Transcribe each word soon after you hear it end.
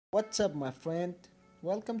What's up my friend?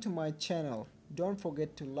 Welcome to my channel. Don't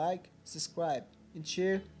forget to like, subscribe and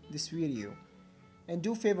share this video. And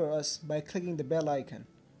do favor us by clicking the bell icon.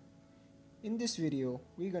 In this video,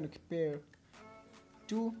 we're going to compare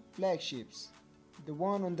two flagships. The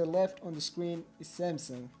one on the left on the screen is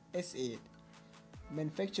Samsung S8,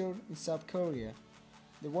 manufactured in South Korea.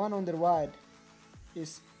 The one on the right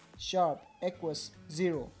is Sharp Aquos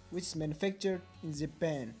Zero, which is manufactured in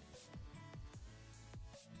Japan.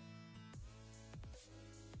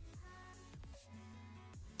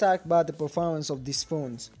 Talk about the performance of these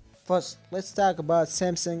phones. First, let's talk about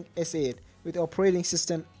Samsung S8 with operating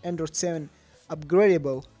system Android 7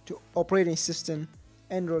 upgradable to operating system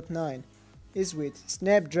Android 9 is with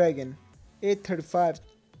Snapdragon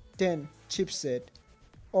 83510 chipset,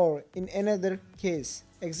 or in another case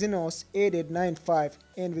Exynos 8895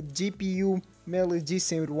 and with GPU Mali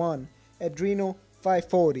G71 Adreno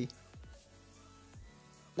 540.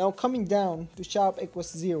 Now coming down to Sharp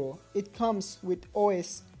Aquos Zero, it comes with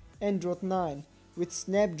OS Android 9 with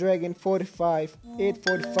Snapdragon 845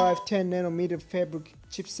 10nm fabric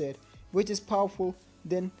chipset, which is powerful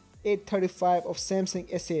than 835 of Samsung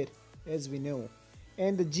S8 as we know,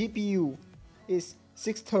 and the GPU is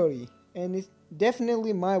 630, and it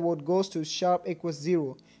definitely my vote goes to Sharp Aquos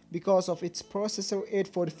Zero because of its processor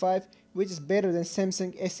 845, which is better than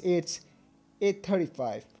Samsung S8's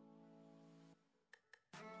 835.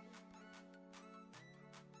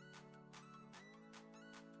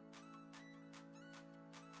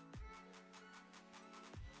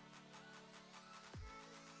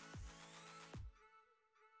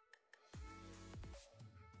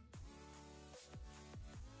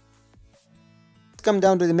 Come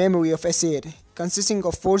down to the memory of S8, consisting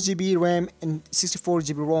of 4GB RAM and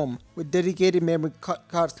 64GB ROM with dedicated memory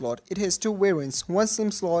card slot. It has two variants, one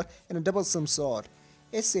SIM slot and a double SIM slot.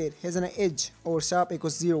 S8 has an edge over Sharp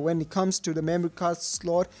Aquos Zero when it comes to the memory card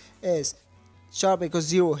slot, as Sharp Aquos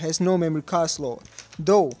Zero has no memory card slot,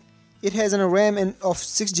 though it has a RAM of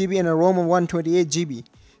 6GB and a ROM of 128GB.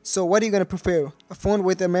 So what are you going to prefer? A phone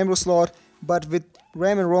with a memory slot but with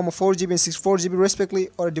RAM and ROM of 4GB and 64GB respectively,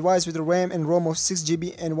 or a device with a RAM and ROM of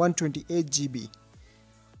 6GB and 128GB?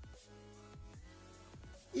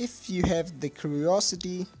 If you have the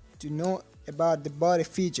curiosity to know about the body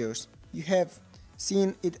features, you have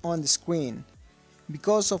seen it on the screen.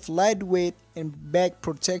 Because of lightweight and back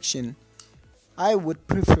protection, I would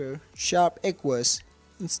prefer Sharp Aquos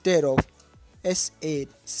instead of S8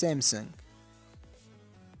 Samsung.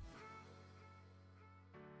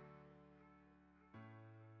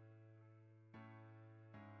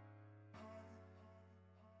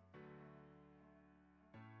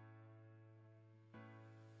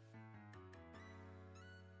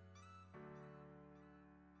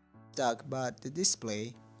 Talk about the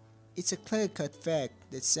display. It's a clear-cut fact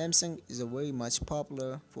that Samsung is a very much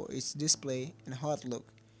popular for its display and hot look.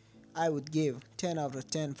 I would give 10 out of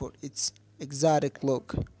 10 for its exotic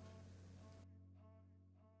look.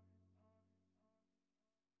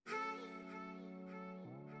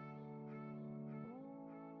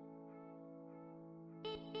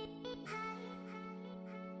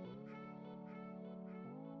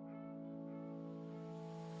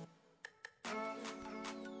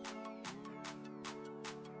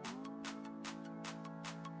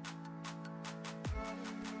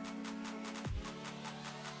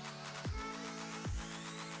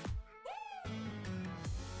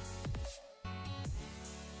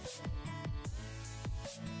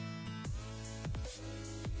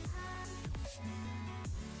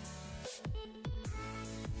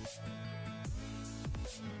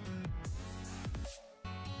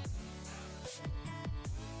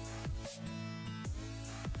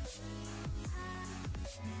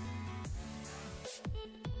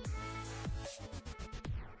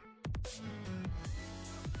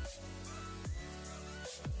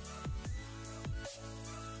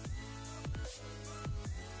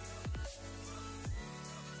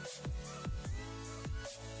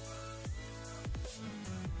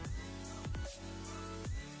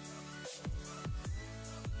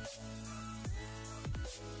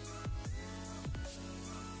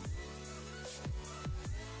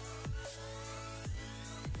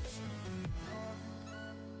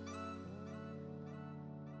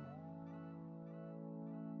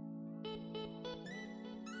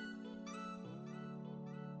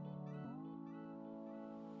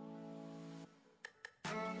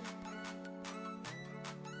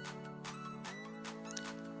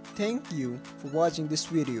 Thank you for watching this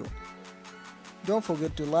video. Don't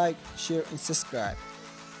forget to like, share and subscribe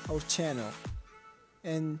our channel,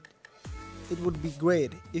 and it would be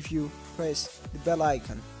great if you press the bell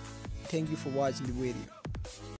icon. Thank you for watching the video.